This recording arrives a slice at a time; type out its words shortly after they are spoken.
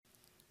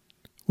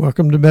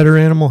Welcome to Better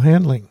Animal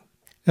Handling,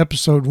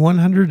 episode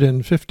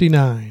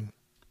 159.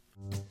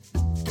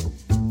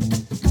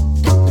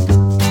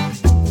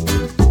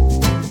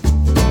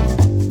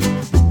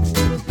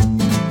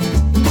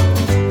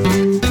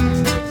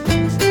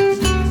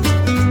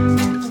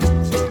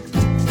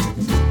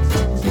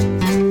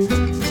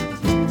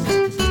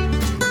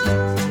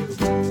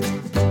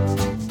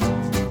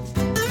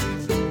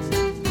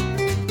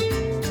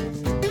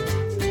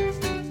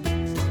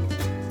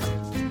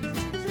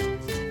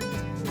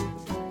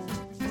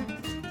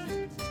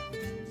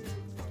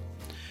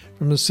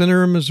 From the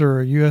center of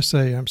Missouri,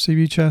 USA, I'm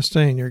C.B.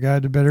 Chastain, your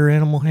guide to better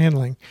animal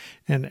handling,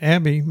 and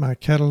Abby, my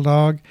kettle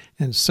dog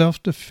and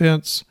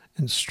self-defense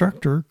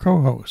instructor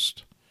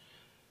co-host.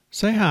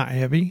 Say hi,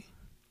 Abby.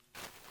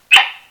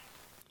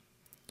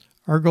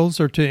 Our goals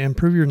are to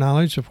improve your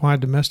knowledge of why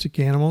domestic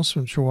animals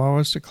from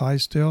Chihuahuas to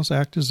Clydesdales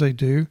act as they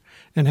do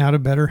and how to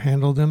better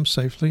handle them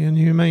safely and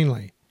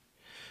humanely.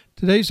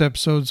 Today's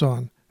episode's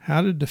on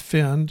how to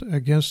defend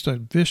against a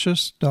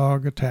vicious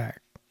dog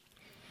attack.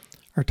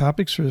 Our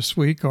topics for this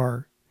week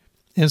are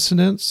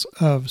incidents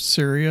of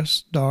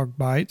serious dog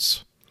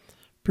bites,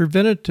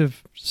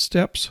 preventative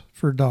steps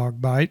for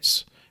dog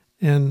bites,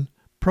 and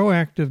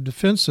proactive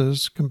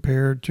defenses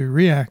compared to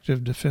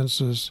reactive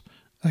defenses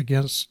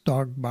against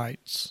dog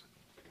bites.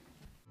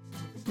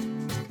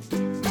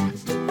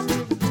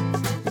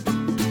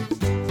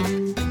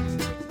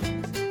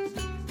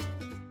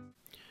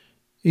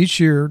 Each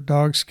year,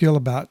 dogs kill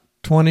about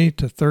 20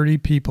 to 30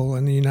 people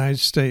in the United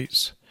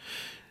States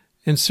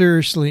and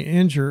seriously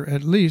injure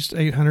at least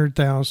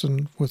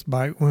 800,000 with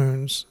bite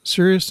wounds,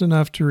 serious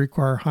enough to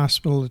require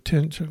hospital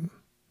attention,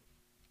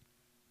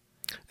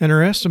 and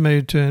are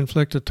estimated to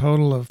inflict a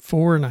total of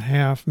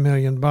 4.5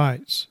 million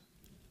bites.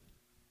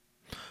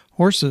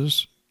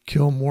 Horses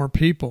kill more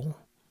people,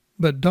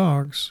 but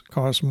dogs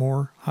cause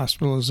more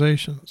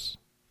hospitalizations.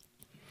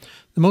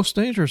 The most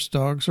dangerous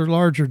dogs are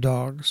larger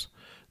dogs,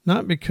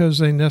 not because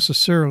they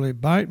necessarily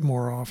bite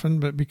more often,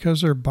 but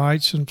because their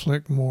bites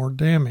inflict more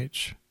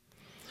damage.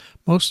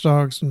 Most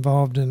dogs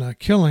involved in a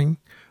killing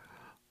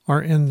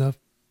are in the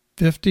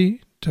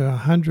 50 to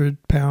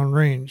 100 pound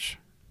range.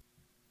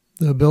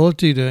 The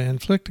ability to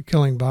inflict a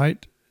killing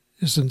bite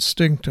is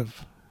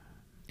instinctive.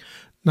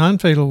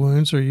 Non-fatal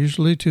wounds are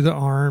usually to the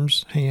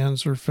arms,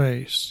 hands, or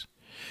face.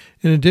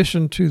 In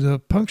addition to the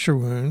puncture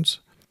wounds,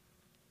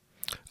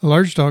 a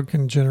large dog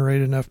can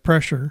generate enough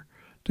pressure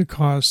to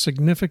cause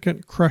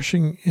significant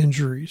crushing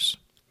injuries.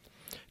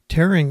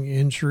 Tearing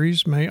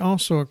injuries may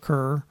also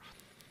occur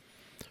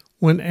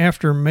when,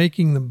 after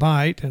making the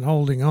bite and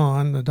holding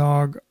on, the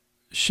dog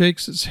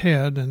shakes its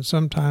head and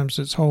sometimes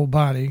its whole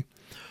body,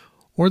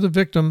 or the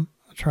victim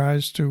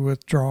tries to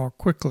withdraw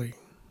quickly.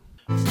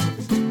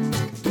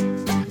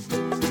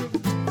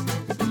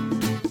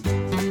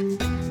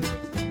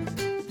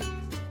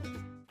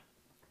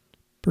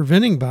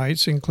 Preventing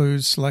bites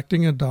includes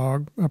selecting a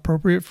dog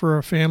appropriate for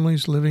a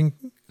family's living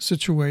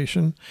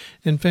situation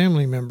and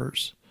family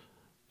members,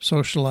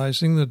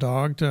 socializing the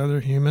dog to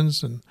other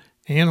humans and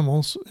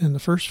animals in the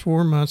first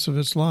 4 months of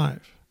its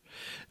life,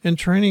 and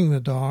training the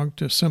dog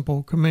to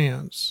simple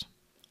commands.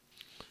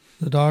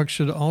 The dog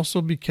should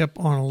also be kept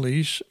on a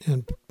leash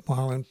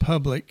while in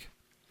public,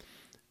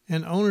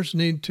 and owners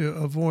need to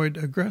avoid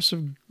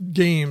aggressive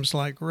games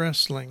like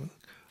wrestling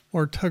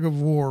or tug of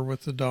war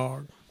with the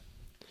dog.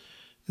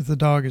 If the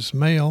dog is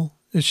male,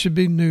 it should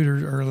be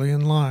neutered early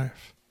in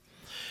life.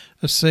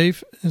 A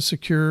safe and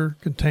secure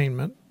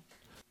containment,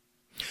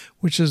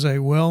 which is a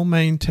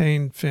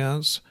well-maintained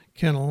fence,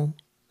 kennel,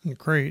 and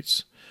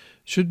crates,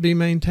 should be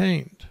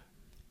maintained.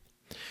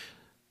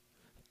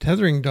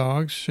 Tethering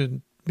dogs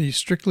should be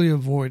strictly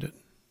avoided.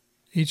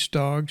 Each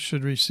dog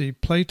should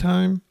receive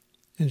playtime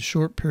and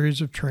short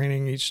periods of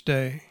training each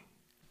day.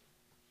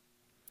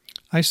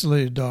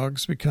 Isolated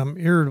dogs become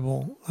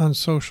irritable,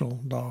 unsocial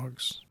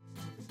dogs.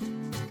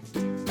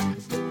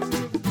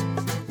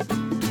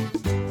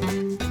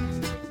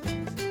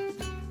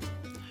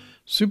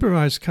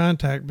 Supervised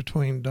contact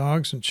between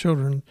dogs and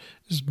children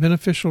is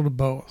beneficial to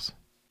both.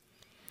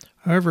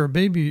 However, a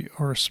baby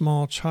or a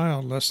small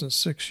child less than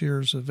 6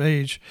 years of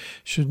age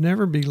should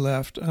never be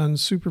left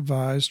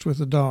unsupervised with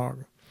a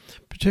dog,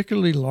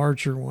 particularly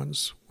larger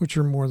ones, which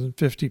are more than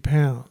 50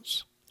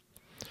 pounds.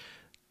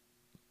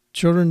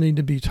 Children need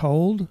to be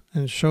told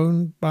and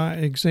shown by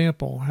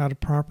example how to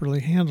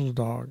properly handle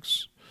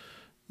dogs.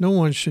 No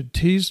one should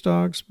tease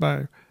dogs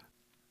by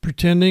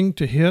pretending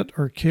to hit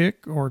or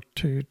kick or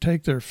to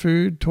take their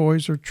food,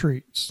 toys, or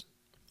treats.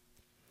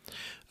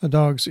 A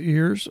dog's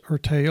ears or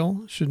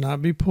tail should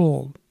not be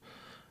pulled,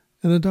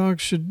 and the dog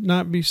should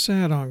not be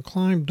sat on,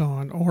 climbed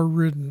on, or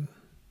ridden.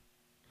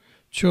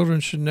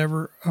 Children should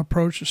never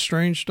approach a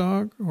strange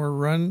dog or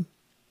run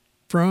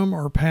from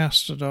or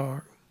past a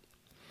dog.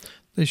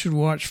 They should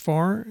watch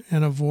far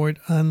and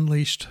avoid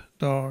unleashed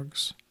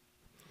dogs.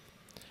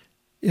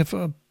 If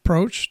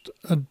approached,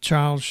 a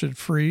child should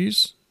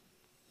freeze,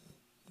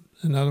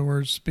 in other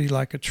words, be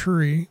like a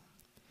tree,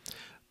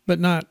 but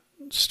not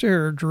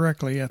stare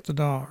directly at the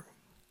dog.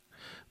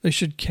 They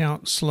should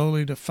count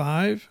slowly to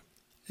 5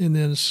 and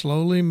then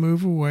slowly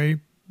move away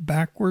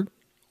backward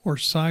or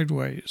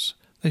sideways.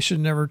 They should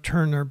never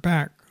turn their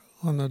back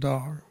on the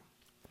dog.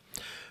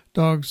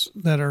 Dogs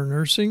that are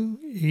nursing,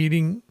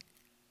 eating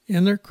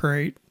in their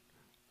crate,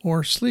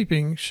 or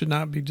sleeping should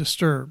not be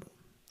disturbed.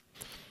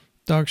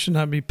 Dogs should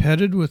not be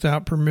petted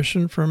without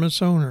permission from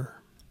its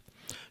owner.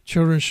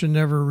 Children should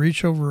never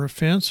reach over a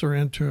fence or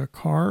into a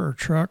car or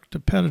truck to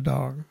pet a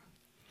dog.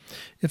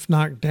 If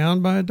knocked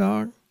down by a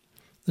dog,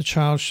 the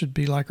child should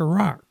be like a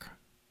rock,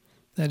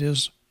 that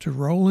is, to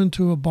roll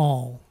into a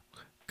ball,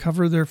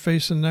 cover their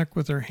face and neck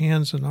with their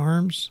hands and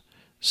arms,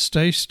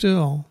 stay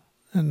still,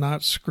 and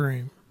not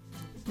scream.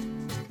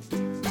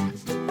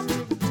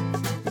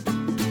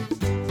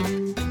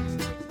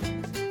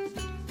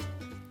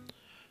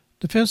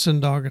 Defense in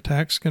dog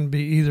attacks can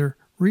be either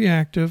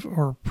reactive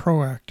or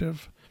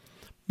proactive,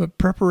 but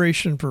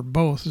preparation for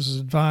both is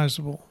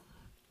advisable.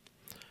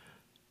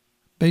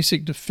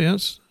 Basic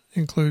defense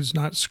includes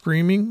not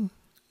screaming,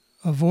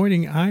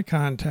 avoiding eye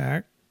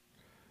contact,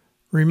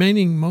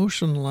 remaining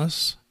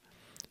motionless,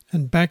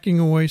 and backing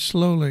away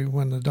slowly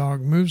when the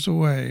dog moves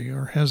away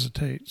or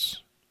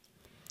hesitates.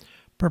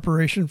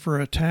 Preparation for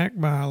attack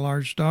by a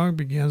large dog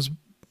begins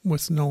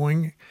with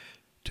knowing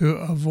to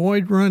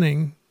avoid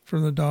running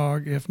from the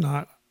dog if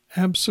not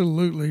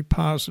absolutely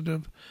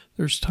positive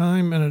there's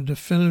time and a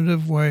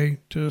definitive way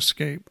to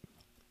escape.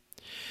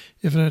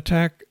 If an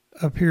attack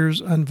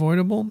appears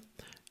unavoidable,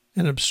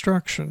 an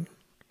obstruction,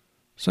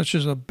 such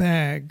as a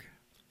bag,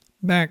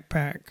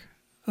 backpack,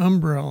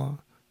 umbrella,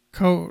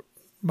 coat,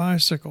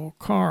 bicycle,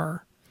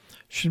 car,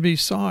 should be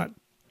sought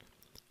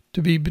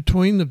to be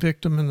between the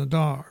victim and the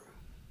dog.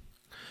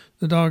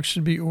 The dog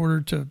should be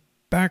ordered to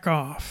back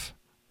off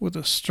with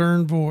a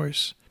stern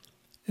voice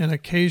and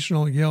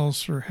occasional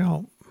yells for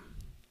help.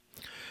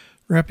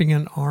 Wrapping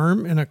an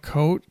arm in a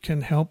coat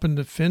can help in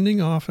defending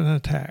off an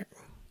attack.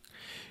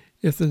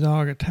 If the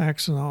dog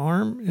attacks an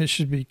arm, it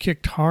should be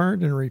kicked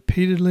hard and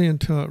repeatedly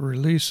until it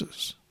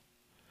releases.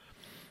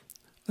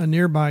 A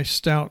nearby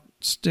stout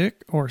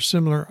stick or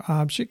similar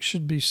object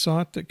should be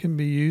sought that can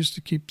be used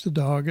to keep the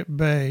dog at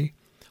bay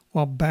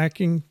while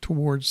backing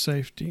towards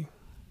safety.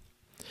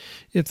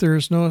 If there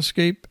is no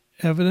escape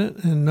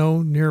evident and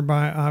no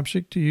nearby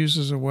object to use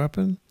as a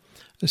weapon,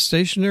 a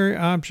stationary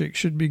object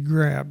should be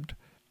grabbed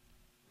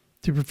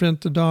to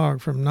prevent the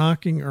dog from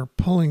knocking or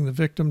pulling the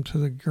victim to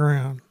the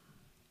ground.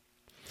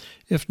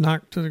 If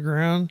knocked to the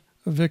ground,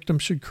 a victim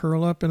should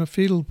curl up in a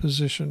fetal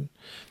position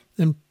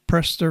and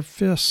press their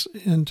fists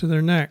into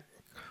their neck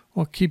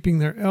while keeping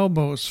their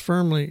elbows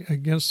firmly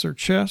against their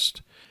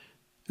chest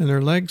and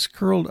their legs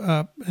curled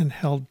up and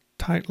held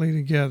tightly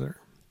together.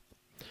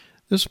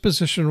 This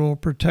position will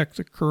protect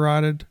the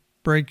carotid,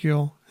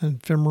 brachial,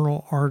 and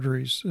femoral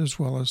arteries as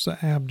well as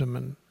the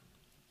abdomen.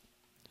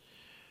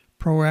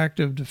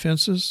 Proactive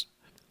defenses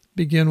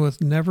begin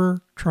with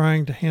never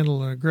trying to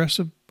handle an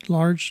aggressive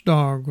large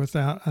dog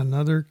without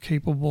another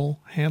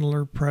capable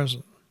handler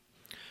present.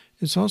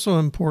 It's also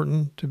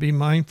important to be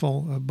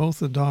mindful of both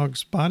the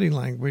dog's body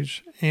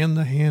language and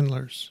the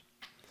handler's.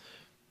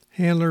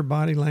 Handler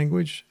body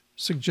language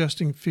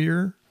suggesting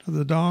fear of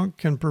the dog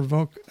can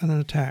provoke an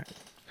attack.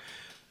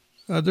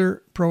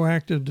 Other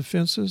proactive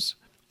defenses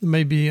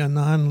may be a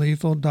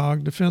non-lethal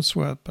dog defense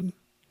weapon.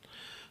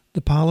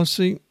 The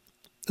policy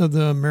of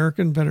the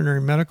American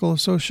Veterinary Medical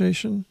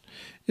Association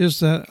is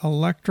that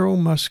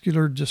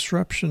electromuscular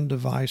disruption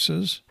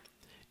devices,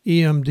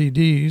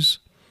 EMDDs,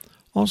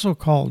 also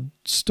called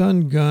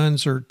stun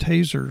guns or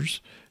tasers,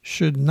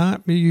 should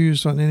not be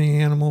used on any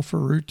animal for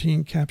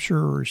routine capture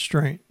or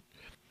restraint.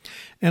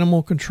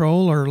 Animal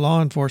control or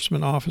law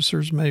enforcement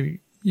officers may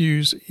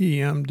use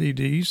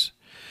EMDDs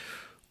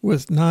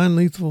with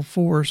non-lethal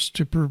force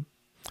to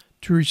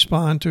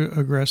respond to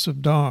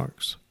aggressive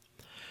dogs.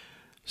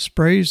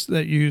 Sprays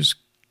that use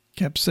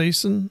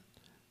capsaicin,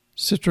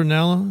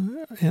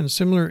 citronella, and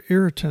similar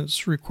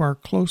irritants require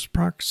close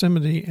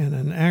proximity and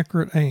an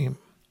accurate aim.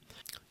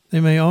 They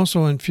may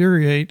also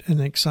infuriate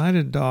an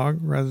excited dog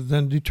rather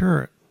than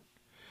deter it.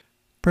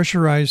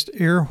 Pressurized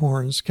air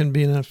horns can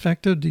be an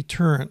effective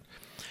deterrent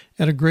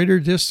at a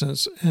greater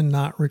distance and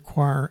not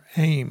require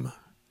aim.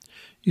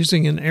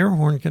 Using an air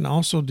horn can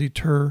also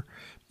deter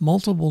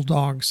multiple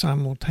dogs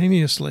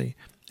simultaneously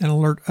and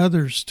alert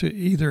others to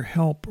either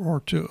help or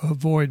to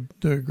avoid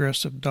the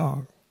aggressive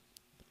dog.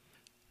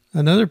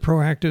 Another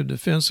proactive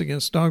defense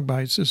against dog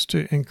bites is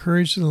to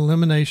encourage the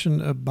elimination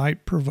of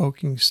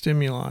bite-provoking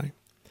stimuli.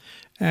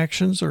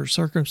 Actions or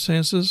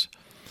circumstances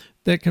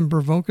that can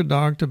provoke a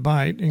dog to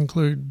bite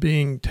include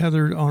being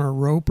tethered on a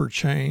rope or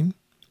chain,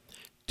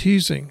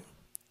 teasing,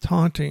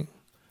 taunting,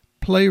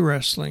 play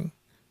wrestling,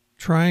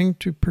 trying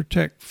to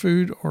protect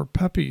food or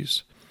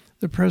puppies,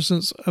 the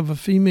presence of a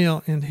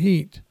female in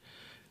heat,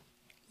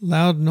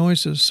 loud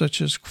noises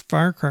such as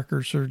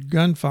firecrackers or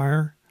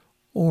gunfire,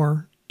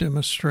 or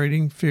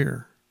demonstrating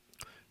fear.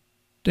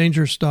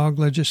 Dangerous dog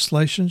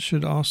legislation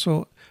should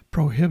also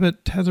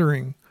prohibit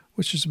tethering,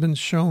 which has been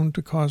shown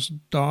to cause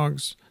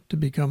dogs to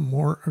become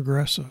more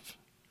aggressive.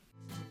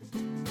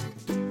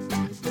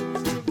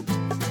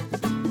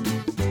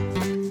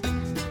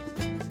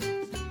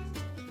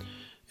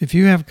 If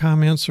you have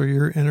comments or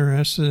you're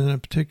interested in a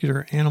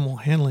particular animal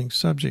handling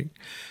subject,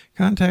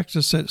 contact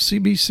us at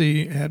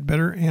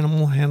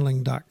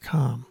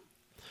cbc@betteranimalhandling.com.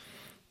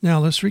 Now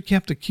let's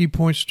recap the key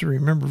points to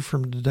remember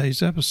from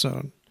today's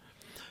episode.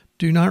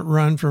 Do not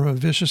run from a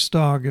vicious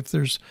dog if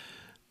there's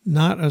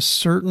not a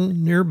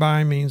certain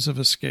nearby means of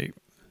escape.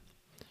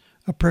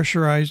 A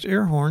pressurized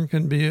air horn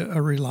can be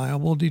a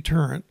reliable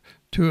deterrent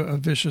to a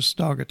vicious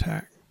dog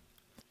attack.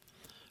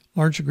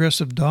 Large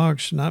aggressive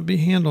dogs should not be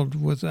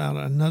handled without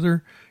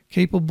another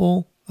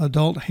capable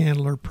adult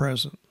handler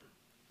present.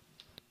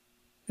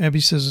 Abby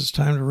says it's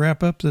time to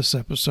wrap up this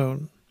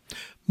episode.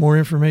 More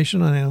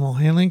information on animal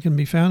handling can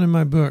be found in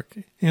my book,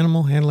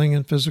 Animal Handling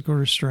and Physical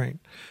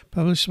Restraint,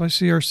 published by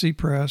CRC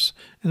Press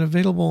and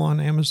available on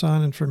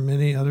Amazon and from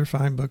many other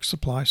fine book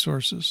supply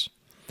sources.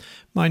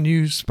 My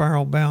new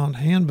spiral-bound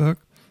handbook,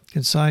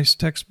 Concise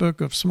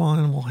Textbook of Small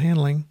Animal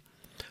Handling,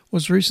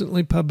 was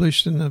recently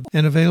published and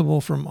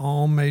available from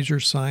all major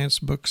science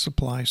book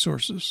supply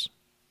sources.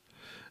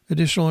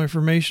 Additional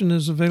information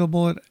is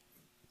available at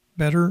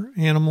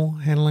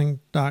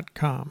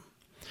betteranimalhandling.com.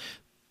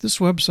 This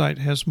website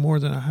has more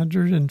than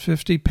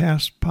 150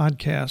 past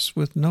podcasts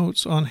with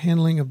notes on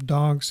handling of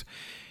dogs,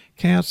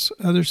 cats,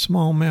 other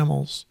small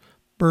mammals,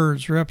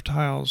 birds,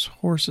 reptiles,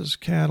 horses,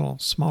 cattle,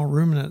 small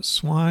ruminants,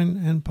 swine,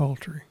 and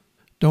poultry.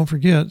 Don't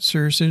forget,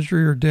 serious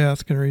injury or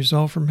death can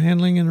result from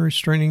handling and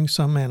restraining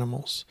some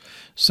animals.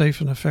 Safe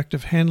and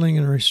effective handling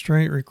and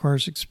restraint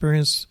requires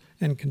experience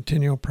and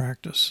continual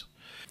practice.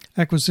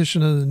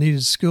 Acquisition of the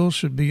needed skills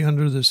should be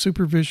under the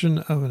supervision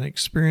of an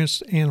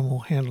experienced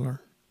animal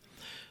handler.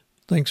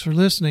 Thanks for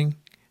listening.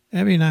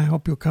 Abby and I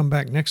hope you'll come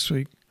back next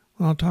week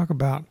when I'll talk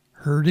about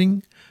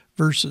herding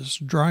versus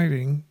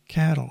driving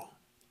cattle.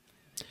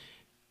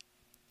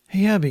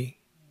 Hey, Abby,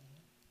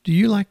 do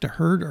you like to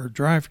herd or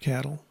drive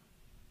cattle?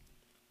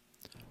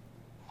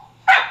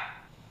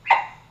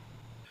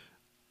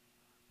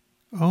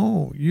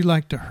 Oh, you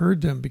like to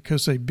herd them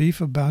because they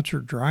beef about your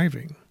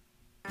driving.